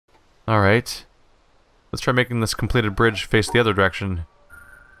Alright. Let's try making this completed bridge face the other direction.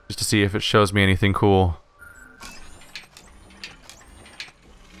 Just to see if it shows me anything cool.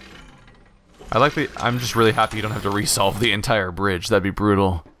 I'm just really happy you don't have to resolve the entire bridge. That'd be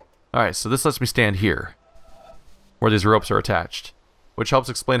brutal. Alright, so this lets me stand here, where these ropes are attached. Which helps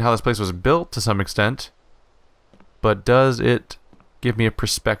explain how this place was built to some extent. But does it give me a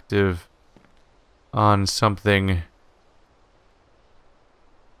perspective on something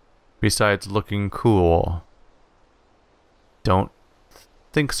besides looking cool? Don't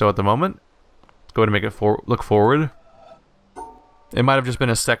think so at the moment. Let's go ahead and make it look forward. It might have just been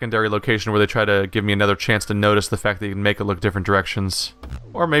a secondary location where they try to give me another chance to notice the fact that you can make it look different directions.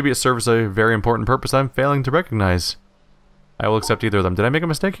 Or maybe it serves a very important purpose I'm failing to recognize. I will accept either of them. Did I make a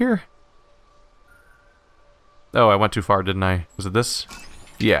mistake here? Oh, I went too far, didn't I? Was it this?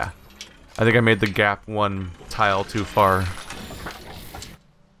 Yeah. I think I made the gap one tile too far.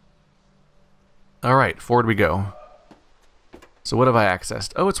 Alright, forward we go. So what have I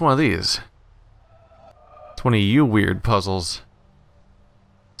accessed? Oh, it's one of these. It's one of you weird puzzles.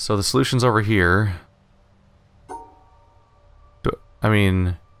 So the solution's over here. I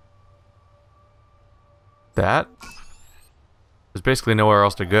mean... that? There's basically nowhere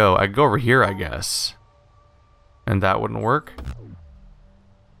else to go. I could go over here, I guess. And that wouldn't work.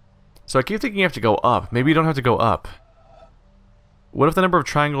 So I keep thinking you have to go up. Maybe you don't have to go up. What if the number of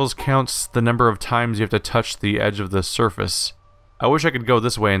triangles counts the number of times you have to touch the edge of the surface? I wish I could go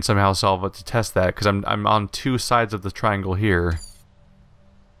this way and somehow solve it to test that, because I'm on two sides of the triangle here.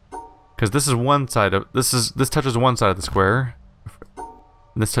 Because this is one side of this touches one side of the square.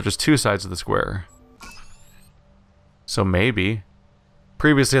 And this touches two sides of the square. So maybe.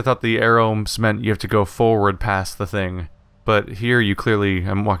 Previously I thought the arrows meant you have to go forward past the thing. But here you clearly,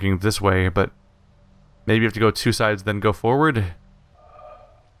 I'm walking this way, but maybe you have to go two sides then go forward?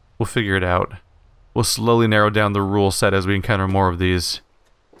 We'll figure it out. We'll slowly narrow down the rule set as we encounter more of these.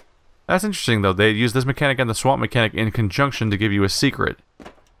 That's interesting though, they use this mechanic and the swamp mechanic in conjunction to give you a secret.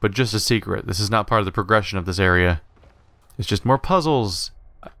 But just a secret. This is not part of the progression of this area. It's just more puzzles.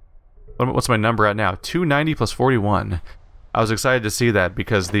 What's my number at now? 290 plus 41. I was excited to see that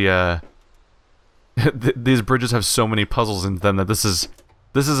because the these bridges have so many puzzles in them that this is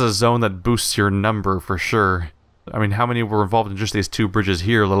a zone that boosts your number for sure. I mean, how many were involved in just these two bridges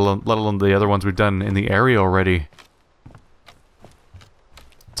here, let alone the other ones we've done in the area already?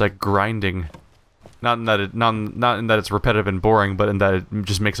 It's like grinding. Not in that it's repetitive and boring, but in that it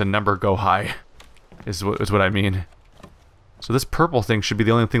just makes a number go high. Is what I mean. So this purple thing should be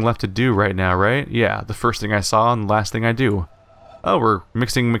the only thing left to do right now, right? Yeah, the first thing I saw and the last thing I do. Oh, we're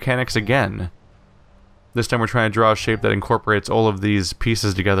mixing mechanics again. This time we're trying to draw a shape that incorporates all of these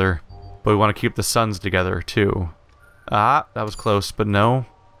pieces together, but we want to keep the suns together too. Ah, that was close, but no.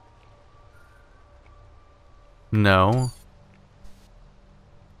 No.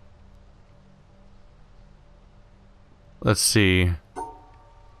 Let's see.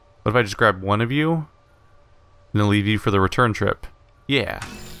 What if I just grab one of you? And then leave you for the return trip? Yeah.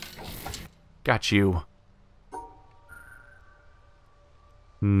 Got you.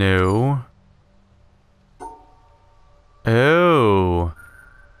 No. Oh.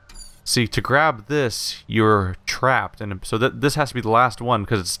 See, to grab this, you're trapped, and so this has to be the last one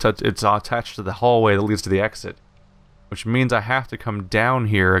because it's attached to the hallway that leads to the exit. Which means I have to come down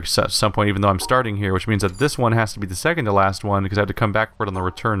here at some point, even though I'm starting here, which means that this one has to be the second to last one, because I have to come back for it on the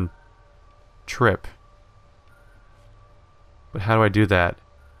return trip. But how do I do that?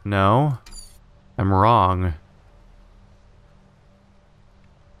 No? I'm wrong.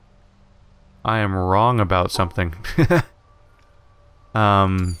 I am wrong about something.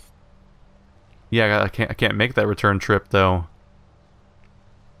 Yeah, I can't make that return trip, though.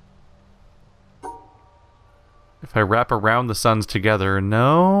 If I wrap around the suns together...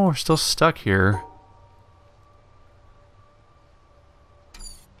 No, we're still stuck here.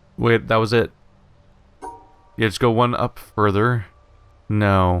 Wait, that was it. Yeah, just go one up further.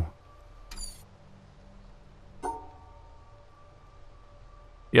 No.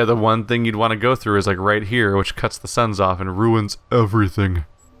 Yeah, the one thing you'd want to go through is like right here, which cuts the suns off and ruins everything.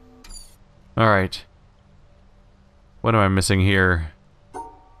 Alright. What am I missing here?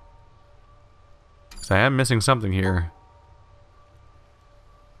 I am missing something here.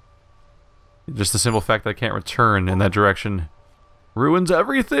 Just the simple fact that I can't return in that direction ruins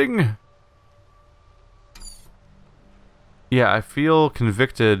everything! Yeah, I feel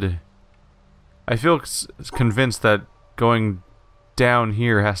convicted. I feel convinced that going down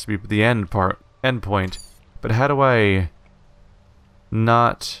here has to be the end point. But how do I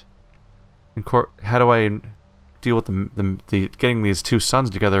not how do I deal with the getting these two suns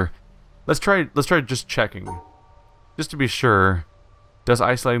together? Let's try just checking. Just to be sure. Does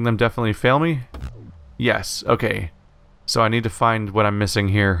isolating them definitely fail me? Yes, okay. So I need to find what I'm missing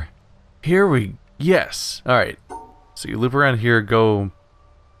here. Yes. Alright. So you loop around here, go...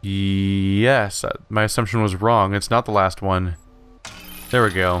 Yes, my assumption was wrong. It's not the last one. There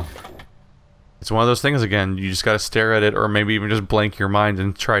we go. It's one of those things again. You just gotta stare at it, or maybe even just blank your mind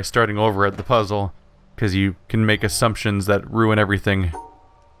and try starting over at the puzzle. Because you can make assumptions that ruin everything.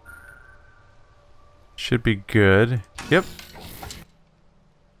 Should be good. Yep.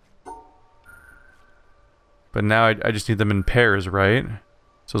 But now I just need them in pairs, right?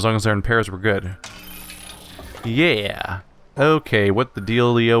 So as long as they're in pairs, we're good. Yeah. Okay, what the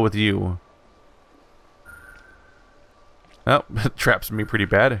dealio with you? Oh, it traps me pretty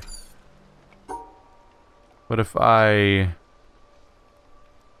bad. What if I...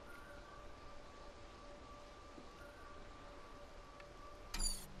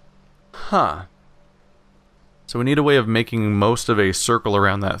 Huh. So we need a way of making most of a circle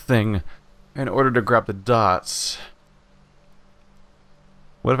around that thing in order to grab the dots.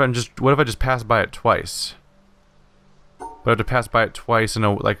 What if I just pass by it twice? But I have to pass by it twice and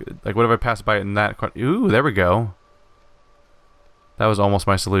like what if I pass by it in that... Ooh, there we go. That was almost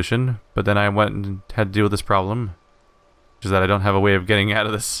my solution, but then I went and had to deal with this problem. Which is that I don't have a way of getting out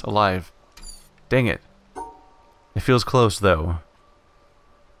of this alive. Dang it. It feels close, though.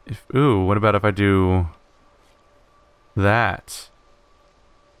 Ooh, what about if I do... that?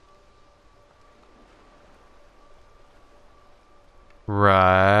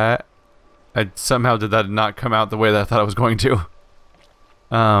 Right. I somehow did that not come out the way that I thought I was going to.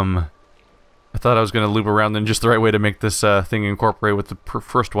 I thought I was going to loop around in just the right way to make this thing incorporate with the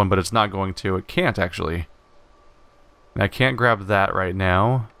first one, but it's not going to. It can't, actually. And I can't grab that right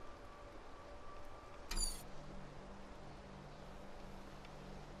now.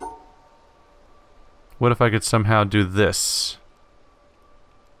 What if I could somehow do this?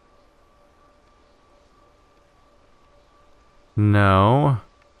 No.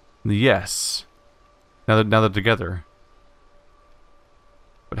 Yes. Now they're together.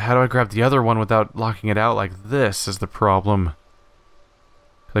 But how do I grab the other one without locking it out like this is the problem.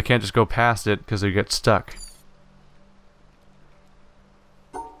 I can't just go past it because they get stuck.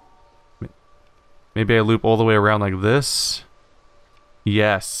 Maybe I loop all the way around like this?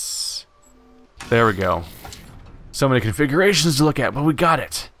 Yes. There we go. So many configurations to look at, but we got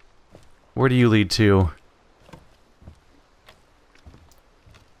it. Where do you lead to?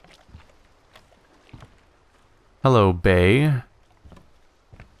 Hello, Bay.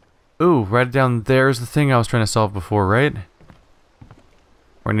 Ooh, right down there's the thing I was trying to solve before, right?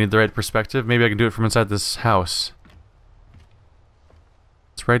 Or I need the right perspective. Maybe I can do it from inside this house.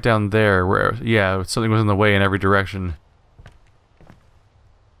 It's right down there where, yeah, something was in the way in every direction.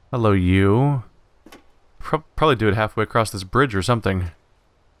 Hello, you. Probably do it halfway across this bridge or something.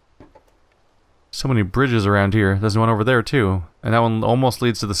 So many bridges around here. There's one over there, too. And that one almost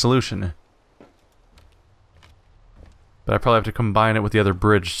leads to the solution. But I probably have to combine it with the other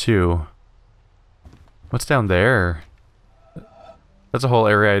bridge, too. What's down there? That's a whole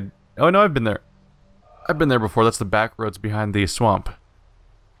area oh, no, I've been there. I've been there before. That's the back roads behind the swamp.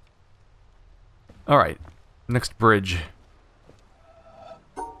 Alright. Next bridge.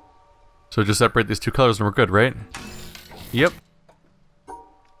 So just separate these two colors and we're good, right? Yep.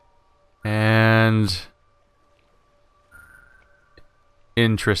 And...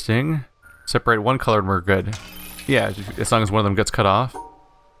 interesting. Separate one color and we're good. Yeah, as long as one of them gets cut off.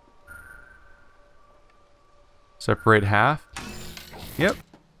 Separate half. Yep.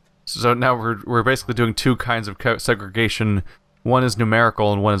 So now we're basically doing two kinds of segregation. One is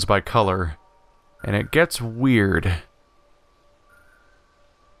numerical and one is by color. And it gets weird.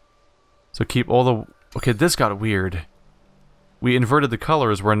 So keep all the... Okay, this got weird. We inverted the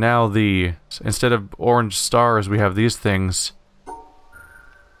colors where now the... Instead of orange stars, we have these things.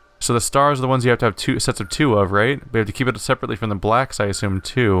 So the stars are the ones you have to have two sets of two of, right? We have to keep it separately from the blacks, I assume,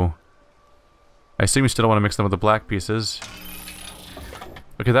 too. I assume you still don't want to mix them with the black pieces.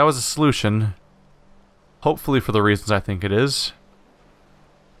 Okay, that was a solution. Hopefully for the reasons I think it is.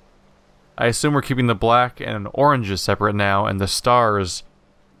 I assume we're keeping the black and oranges separate now, and the stars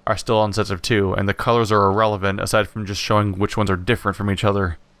are still on sets of two, and the colors are irrelevant, aside from just showing which ones are different from each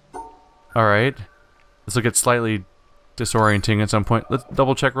other. Alright. This will get slightly disorienting at some point. Let's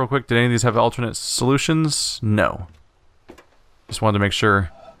double check real quick. Did any of these have alternate solutions? No. Just wanted to make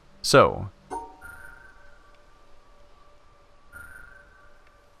sure. So.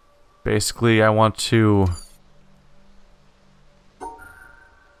 Basically, I want to...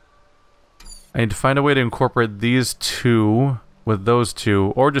 I need to find a way to incorporate these two with those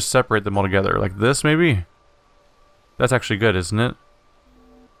two, or just separate them all together. Like this, maybe? That's actually good, isn't it?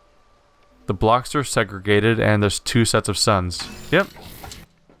 The blocks are segregated, and there's 2 sets of suns. Yep.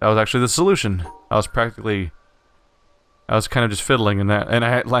 That was actually the solution. I was kind of just fiddling in that, and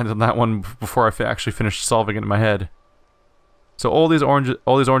I landed on that one before I actually finished solving it in my head. So all these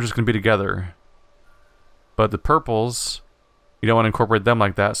oranges can be together. But the purples, you don't want to incorporate them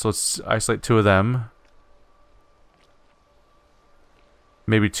like that, so let's isolate 2 of them.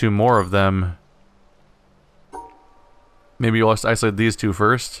 Maybe 2 more of them. Maybe you'll isolate these 2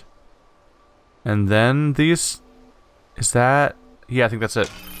 first. And then these... Is that... Yeah, I think that's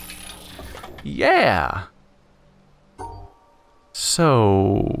it. Yeah!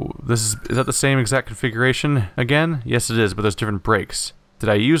 So... Is that the same exact configuration again? Yes, it is, but there's different breaks. Did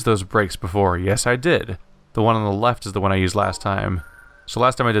I use those breaks before? Yes, I did. The one on the left is the one I used last time. So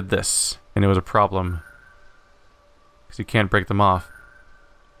last time I did this, and it was a problem. Because you can't break them off.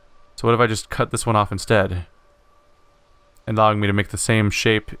 So what if I just cut this one off instead? Allowing me to make the same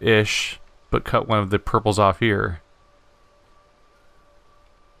shape-ish, but cut one of the purples off here.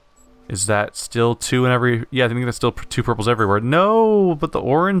 Is that still 2 in every... Yeah, I think that's still 2 purples everywhere. No, but the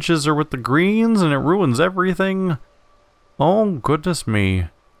oranges are with the greens, and it ruins everything. Oh, goodness me.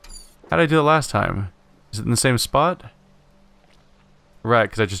 How did I do it last time? Is it in the same spot? Right,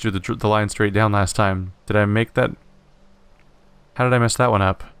 because I just drew the line straight down last time. Did I make that... How did I mess that one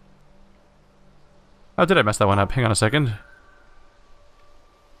up? How did I mess that one up? Hang on a second.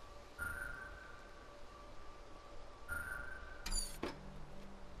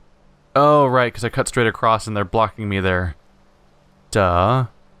 Oh, right, because I cut straight across and they're blocking me there. Duh.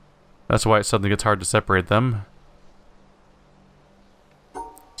 That's why it suddenly gets hard to separate them.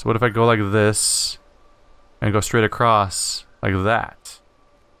 So what if I go like this, and go straight across, like that?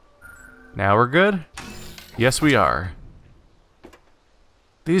 Now we're good? Yes, we are.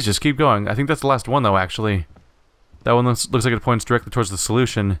 These just keep going. I think that's the last one, though, actually. That one looks like it points directly towards the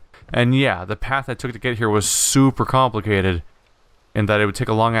solution. And yeah, the path I took to get here was super complicated, in that it would take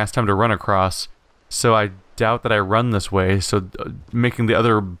a long-ass time to run across. So I doubt that I run this way, so making the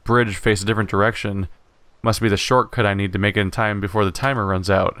other bridge face a different direction must be the shortcut I need to make it in time before the timer runs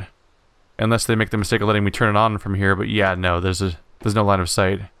out. Unless they make the mistake of letting me turn it on from here, but yeah, no, there's no line of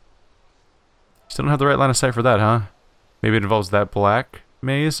sight. Still don't have the right line of sight for that, huh? Maybe it involves that black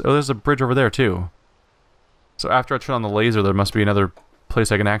maze? Oh, there's a bridge over there, too. So after I turn on the laser, there must be another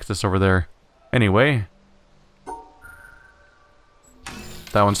place I can access over there. Anyway.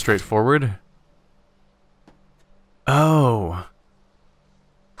 That one's straightforward. Oh.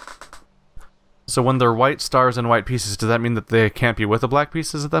 So when they're white stars and white pieces, does that mean that they can't be with the black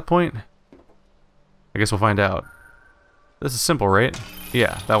pieces at that point? I guess we'll find out. This is simple, right?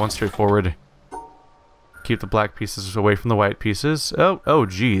 Yeah, that one's straightforward. Keep the black pieces away from the white pieces. Oh,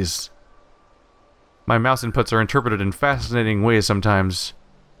 geez. My mouse inputs are interpreted in fascinating ways sometimes.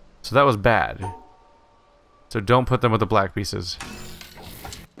 So that was bad. So don't put them with the black pieces.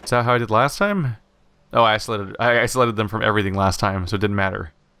 Is that how I did last time? Oh, I isolated them from everything last time, so it didn't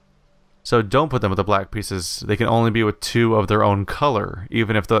matter. So don't put them with the black pieces. They can only be with 2 of their own color,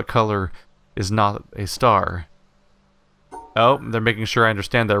 even if the color is not a star. Oh, they're making sure I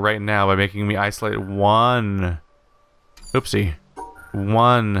understand that right now by making me isolate 1... Oopsie.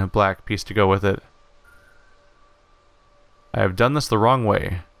 1 black piece to go with it. I have done this the wrong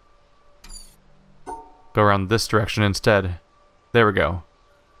way. Go around this direction instead. There we go.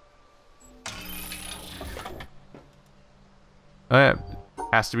 Oh yeah,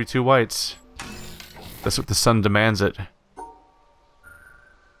 has to be 2 whites. That's what the sun demands it.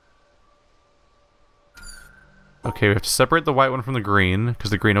 Okay, we have to separate the white one from the green, because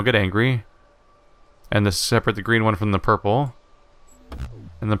the green will get angry. And to separate the green one from the purple.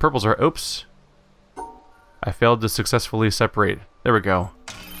 And the purples are... Oops. I failed to successfully separate. There we go.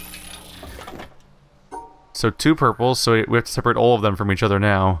 So 2 purples, so we have to separate all of them from each other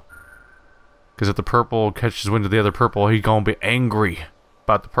now. Because if the purple catches wind of the other purple, he's gonna be angry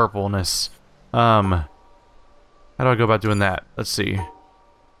about the purpleness. How do I go about doing that? Let's see.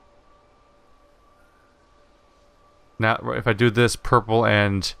 Now, if I do this purple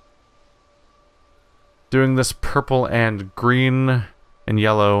and... Doing this purple and green and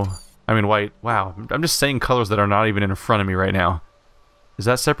yellow... I mean white. Wow, I'm just saying colors that are not even in front of me right now. Does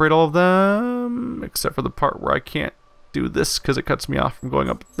that separate all of them? Except for the part where I can't do this because it cuts me off from going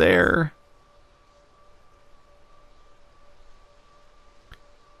up there.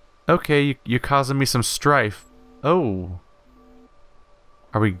 Okay, you're causing me some strife. Oh.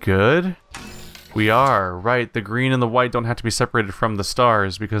 Are we good? We are, right. The green and the white don't have to be separated from the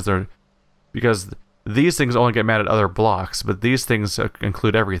stars because they're... Because These things only get mad at other blocks, but these things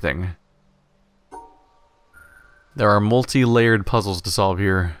include everything. There are multi-layered puzzles to solve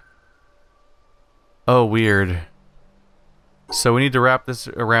here. Oh, weird. So we need to wrap this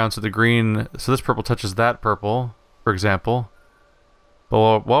around so the green... So this purple touches that purple, for example.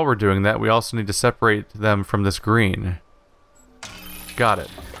 But while we're doing that, we also need to separate them from this green. Got it.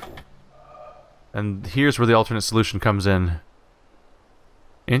 And here's where the alternate solution comes in.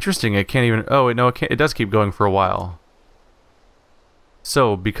 Interesting, it can't even... Oh, wait, no, it can't, it does keep going for a while.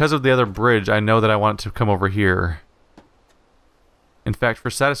 So, because of the other bridge, I know that I want it to come over here. In fact, for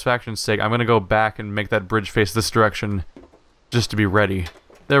satisfaction's sake, I'm going to go back and make that bridge face this direction, just to be ready.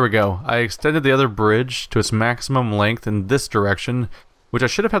 There we go. I extended the other bridge to its maximum length in this direction, which I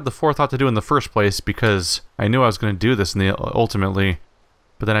should have had the forethought to do in the first place, because I knew I was going to do this ultimately,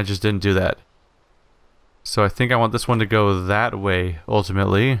 but then I just didn't do that. So I think I want this one to go that way,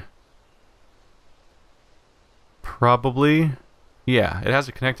 ultimately. Probably. Yeah, it has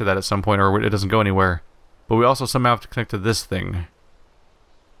to connect to that at some point, or it doesn't go anywhere. But we also somehow have to connect to this thing.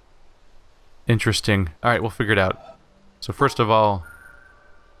 Interesting. Alright, we'll figure it out. So first of all,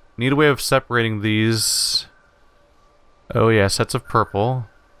 need a way of separating these. Oh yeah, sets of purple.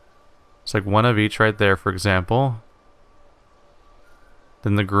 It's like one of each right there, for example.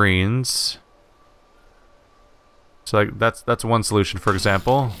 Then the greens. So like that's one solution, for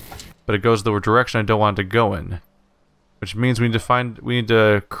example. But it goes the direction I don't want it to go in. Which means we need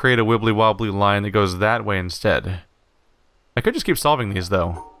to create a wibbly wobbly line that goes that way instead. I could just keep solving these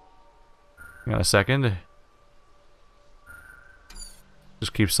though. Hang on a second.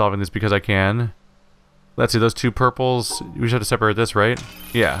 Just keep solving this because I can. Let's see, those two purples, we should have to separate this, right?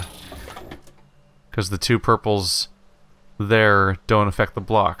 Yeah. Because the two purples there don't affect the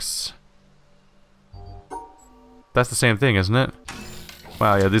blocks. That's the same thing, isn't it?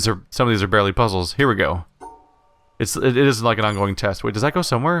 Wow, yeah, some of these are barely puzzles. Here we go. It is like an ongoing test. Wait, does that go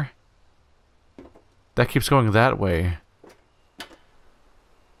somewhere? That keeps going that way.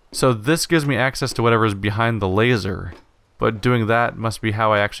 So this gives me access to whatever is behind the laser. But doing that must be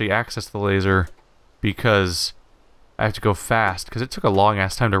how I actually access the laser, because I have to go fast, because it took a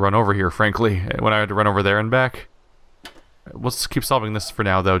long-ass time to run over here, frankly, when I had to run over there and back. Let's keep solving this for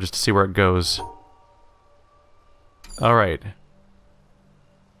now, though, just to see where it goes. Alright.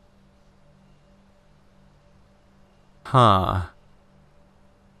 Huh.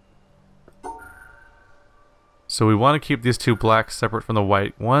 So we want to keep these two blacks separate from the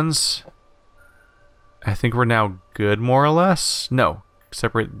white ones. I think we're now good, more or less. No,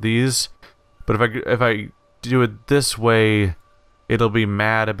 separate these. But if I do it this way, it'll be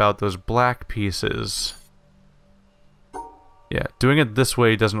mad about those black pieces. Yeah, doing it this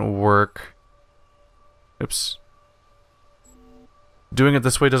way doesn't work. Oops. Doing it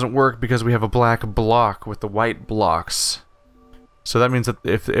this way doesn't work because we have a black block with the white blocks. So that means that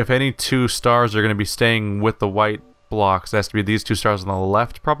if any two stars are going to be staying with the white blocks, it has to be these two stars on the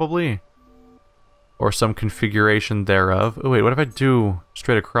left, probably? Or some configuration thereof. Oh wait, what if I do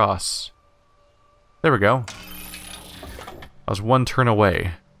straight across? There we go. I was one turn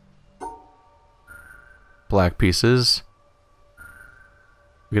away. Black pieces.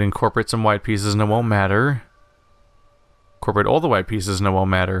 We can incorporate some white pieces and it won't matter. Incorporate all the white pieces and it won't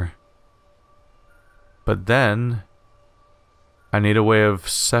matter. But then I need a way of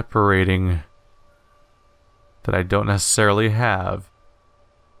separating that I don't necessarily have.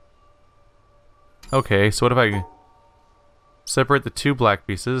 Okay, so what if I separate the two black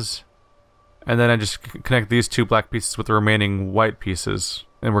pieces and then I just connect these two black pieces with the remaining white pieces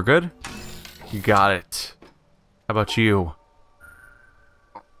and we're good? You got it. How about you?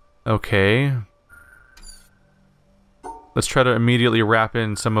 Okay. Let's try to immediately wrap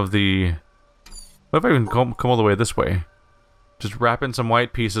in some of the... What if I even come all the way this way? Just wrap in some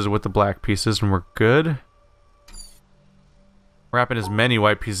white pieces with the black pieces and we're good. Wrap in as many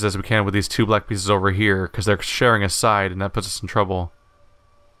white pieces as we can with these two black pieces over here, because they're sharing a side and that puts us in trouble.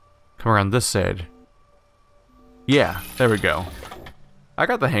 Come around this side. Yeah, there we go. I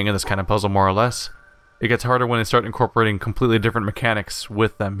got the hang of this kind of puzzle, more or less. It gets harder when they start incorporating completely different mechanics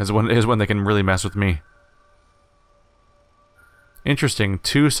with them, is when they can really mess with me. Interesting,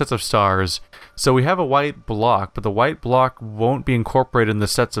 two sets of stars. So we have a white block, but the white block won't be incorporated in the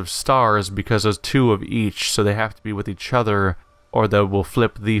sets of stars because there's two of each, so they have to be with each other, or they will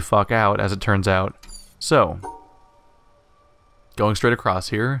flip the fuck out, as it turns out. So, going straight across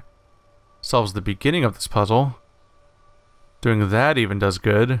here solves the beginning of this puzzle. Doing that even does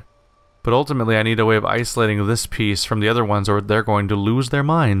good, but ultimately I need a way of isolating this piece from the other ones, or they're going to lose their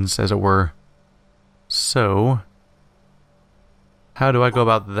minds, as it were. So... how do I go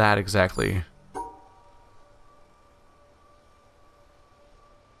about that exactly?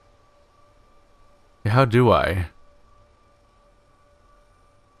 How do I?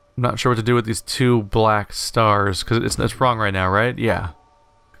 I'm not sure what to do with these two black stars, because it's wrong right now, right? Yeah.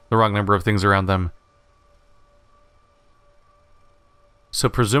 The wrong number of things around them. So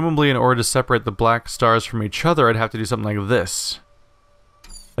presumably in order to separate the black stars from each other, I'd have to do something like this.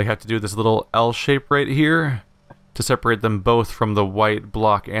 I have to do this little L shape right here to separate them both from the white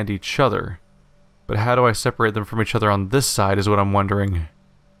block and each other. But how do I separate them from each other on this side is what I'm wondering.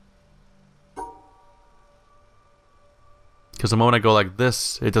 Because the moment I go like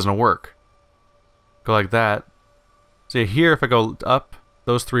this, it doesn't work. Go like that. See here, if I go up,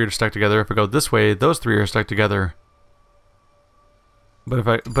 those three are stuck together. If I go this way, those three are stuck together.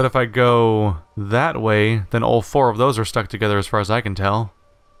 But if I go that way, then all four of those are stuck together as far as I can tell.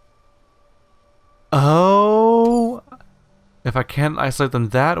 Oh! If I can't isolate them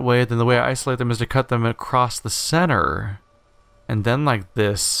that way, then the way I isolate them is to cut them across the center. And then like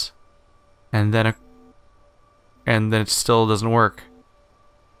this. And then it still doesn't work.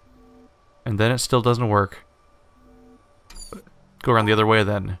 And then it still doesn't work. Go around the other way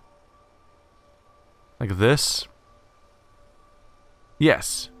then. Like this.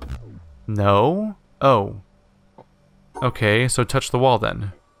 Yes. No? Oh. Okay, so touch the wall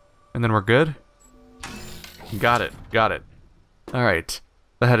then. And then we're good? Got it. Got it. Alright.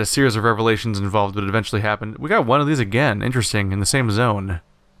 That had a series of revelations involved, but it eventually happened. We got one of these again. Interesting. In the same zone.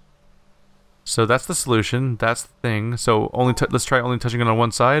 So that's the solution. That's the thing. So let's try only touching it on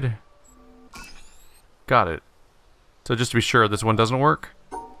one side. Got it. So just to be sure, this one doesn't work?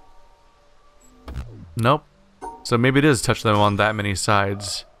 Nope. So maybe it is touch them on that many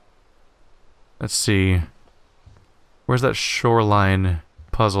sides. Let's see. Where's that shoreline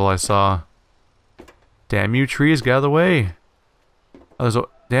puzzle I saw? Damn you trees, get out of the way. Oh, there's a...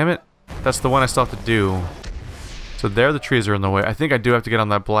 Damn it. That's the one I still have to do. So there the trees are in the way. I think I do have to get on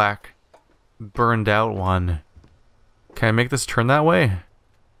that black burned out one. Can I make this turn that way?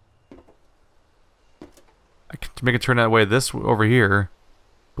 I can make it turn that way this over here.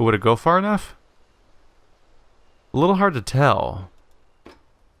 But would it go far enough? A little hard to tell.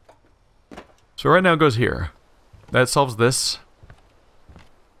 So right now it goes here. That solves this.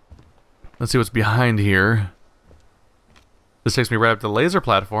 Let's see what's behind here. This takes me right up to the laser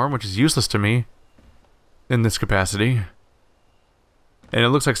platform, which is useless to me in this capacity. And it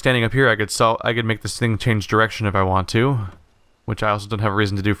looks like standing up here I could make this thing change direction if I want to. Which I also don't have a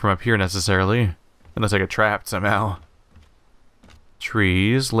reason to do from up here necessarily. Unless I get trapped somehow.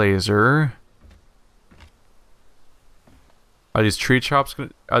 Trees, laser. Are these treetops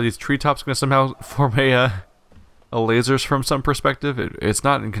gonna somehow form a lasers from some perspective? It's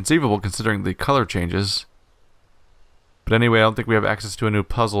not inconceivable considering the color changes. But anyway, I don't think we have access to a new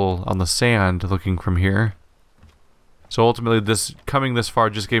puzzle on the sand looking from here. So ultimately, coming this far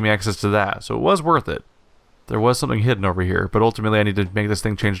just gave me access to that. So it was worth it. There was something hidden over here, but ultimately I need to make this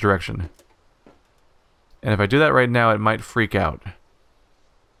thing change direction. And if I do that right now, it might freak out.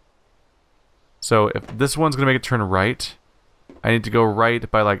 So if this one's gonna make it turn right, I need to go right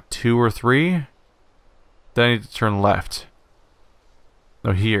by like 2 or 3. Then I need to turn left.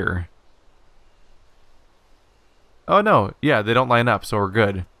 No, here. Oh no, yeah, they don't line up, so we're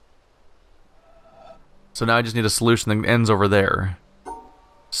good. So now I just need a solution that ends over there.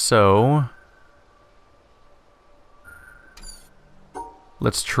 So...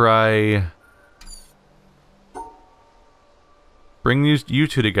 let's try... bring you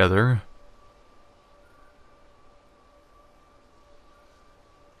two together.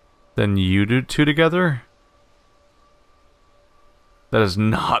 Then you do two together? That does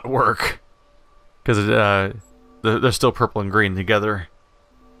not work. Because they're still purple and green together.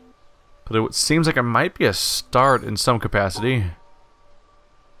 But it seems like it might be a start in some capacity.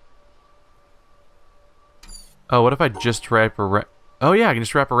 Oh, what if I just wrap around? Oh yeah, I can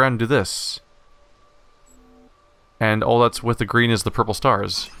just wrap around and do this. And all that's with the green is the purple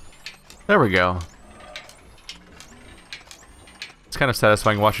stars. There we go. It's kind of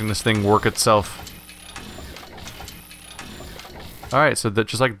satisfying watching this thing work itself. Alright, so that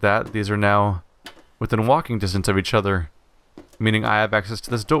just like that, these are now within walking distance of each other. Meaning I have access to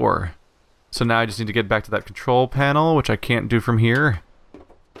this door. So now I just need to get back to that control panel, which I can't do from here.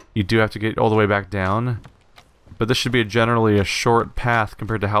 You do have to get all the way back down. But this should be generally a short path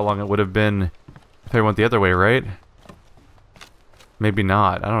compared to how long it would have been if I went the other way, right? Maybe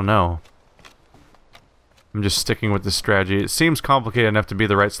not, I don't know. I'm just sticking with this strategy. It seems complicated enough to be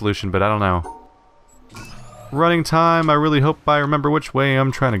the right solution, but I don't know. Running time, I really hope I remember which way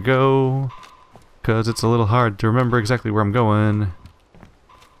I'm trying to go. Because it's a little hard to remember exactly where I'm going.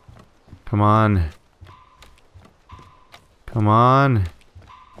 Come on. Come on.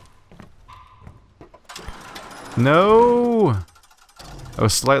 No! I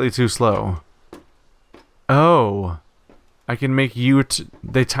was slightly too slow. Oh. I can make you...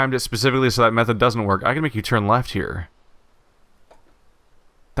 They timed it specifically so that method doesn't work. I can make you turn left here.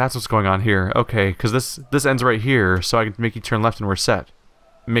 That's what's going on here. Okay, because this ends right here, so I can make you turn left and we're set.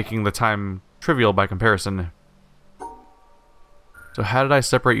 Making the time trivial by comparison. So how did I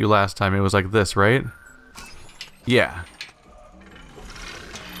separate you last time? It was like this, right? Yeah.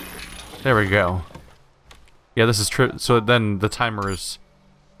 There we go. Yeah, this is true. So then the timer is...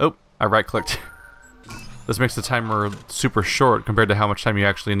 Oh, I right-clicked. This makes the timer super short compared to how much time you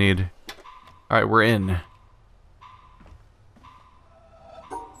actually need. Alright, we're in.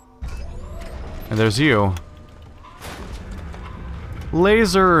 And there's you.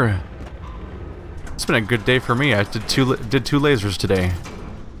 Laser! It's been a good day for me. I did two lasers today.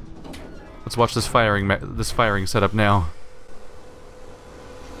 Let's watch this firing setup now.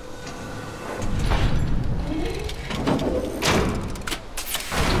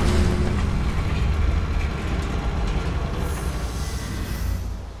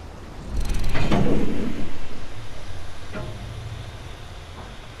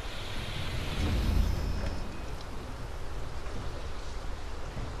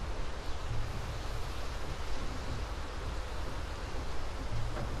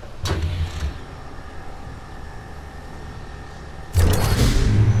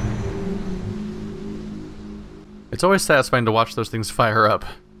 It's always satisfying to watch those things fire up.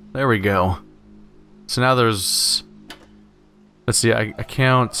 There we go. So now there's... Let's see, I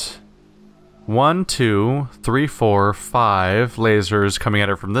count... 1, 2, 3, 4, 5 lasers coming at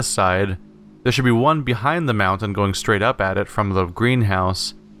it from this side. There should be one behind the mountain going straight up at it from the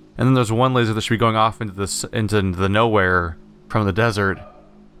greenhouse. And then there's one laser that should be going off into the nowhere from the desert.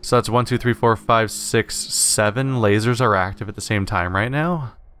 So that's 1, 2, 3, 4, 5, 6, 7 lasers are active at the same time right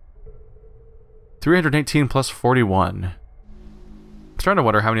now. 318 plus 41. I'm starting to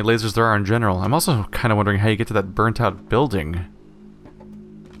wonder how many lasers there are in general. I'm also kind of wondering how you get to that burnt out building.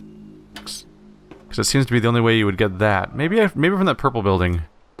 Because it seems to be the only way you would get that. Maybe from that purple building.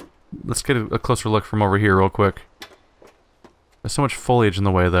 Let's get a closer look from over here real quick. There's so much foliage in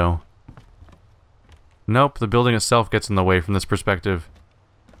the way though. Nope, the building itself gets in the way from this perspective.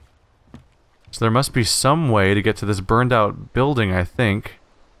 So there must be some way to get to this burned out building, I think.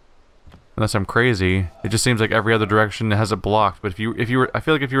 Unless I'm crazy. It just seems like every other direction has it blocked, but if you were, I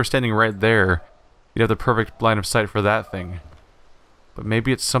feel like if you were standing right there, you'd have the perfect line of sight for that thing. But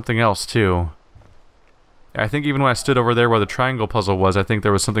maybe it's something else too. I think even when I stood over there where the triangle puzzle was, I think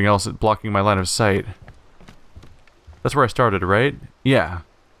there was something else blocking my line of sight. That's where I started, right? Yeah.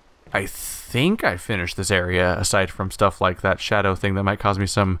 I think I finished this area, aside from stuff like that shadow thing that might cause me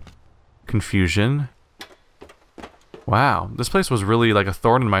some confusion. Wow, this place was really like a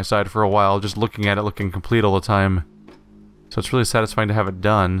thorn in my side for a while, just looking at it looking complete all the time. So it's really satisfying to have it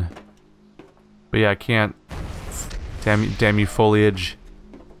done. But yeah, I can't... Damn you foliage.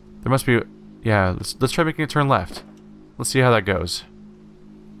 There must be... Yeah, let's try making it turn left. Let's see how that goes.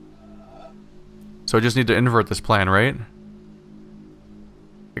 So I just need to invert this plan, right?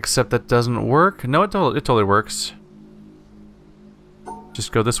 Except that doesn't work? No, it totally works.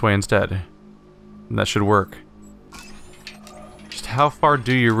 Just go this way instead. And that should work. Just how far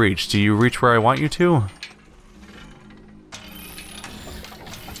do you reach? Do you reach where I want you to?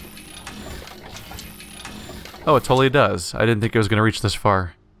 Oh, it totally does. I didn't think it was going to reach this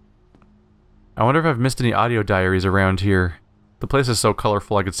far. I wonder if I've missed any audio diaries around here. The place is so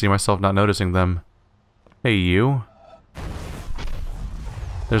colorful I could see myself not noticing them. Hey, you.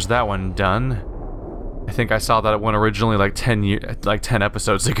 There's that one done. I think I saw that one originally like 10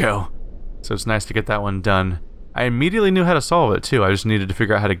 episodes ago. So it's nice to get that one done. I immediately knew how to solve it too. I just needed to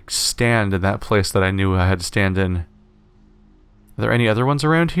figure out how to stand in that place that I knew I had to stand in. Are there any other ones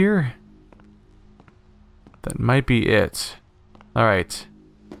around here? That might be it. Alright.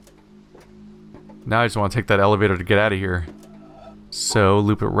 Now I just want to take that elevator to get out of here. So,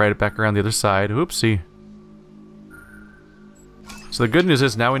 loop it right back around the other side. Oopsie. So the good news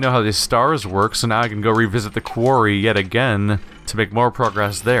is now we know how these stars work, so now I can go revisit the quarry yet again to make more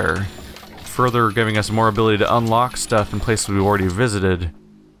progress there. Further giving us more ability to unlock stuff in places we've already visited,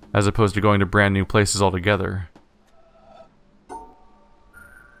 as opposed to going to brand new places altogether.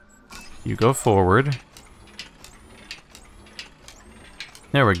 You go forward.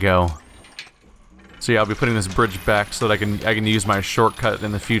 There we go. So yeah, I'll be putting this bridge back so that I can use my shortcut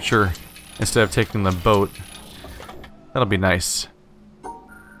in the future instead of taking the boat. That'll be nice.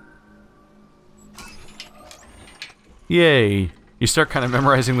 Yay! You start kind of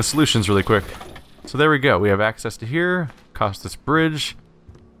memorizing the solutions really quick. So there we go. We have access to here. Cross this bridge.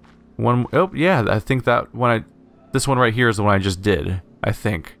 Oh yeah, I think that when This one right here is the one I just did, I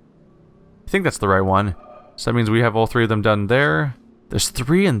think. I think that's the right one. So that means we have all 3 of them done there. There's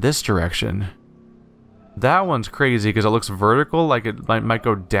 3 in this direction. That one's crazy because it looks vertical, like it might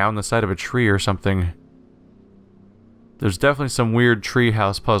go down the side of a tree or something. There's definitely some weird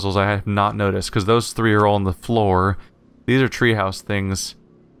treehouse puzzles I have not noticed, because those 3 are all on the floor. These are treehouse things.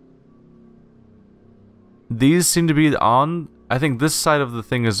 These seem to be on... I think this side of the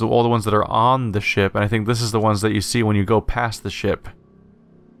thing is all the ones that are on the ship, and I think this is the ones that you see when you go past the ship.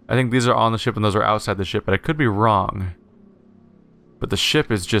 I think these are on the ship and those are outside the ship, but I could be wrong. But the ship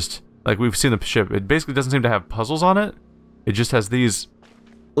is just... like, we've seen the ship. It basically doesn't seem to have puzzles on it. It just has these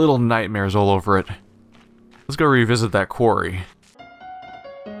little nightmares all over it. Let's go revisit that quarry.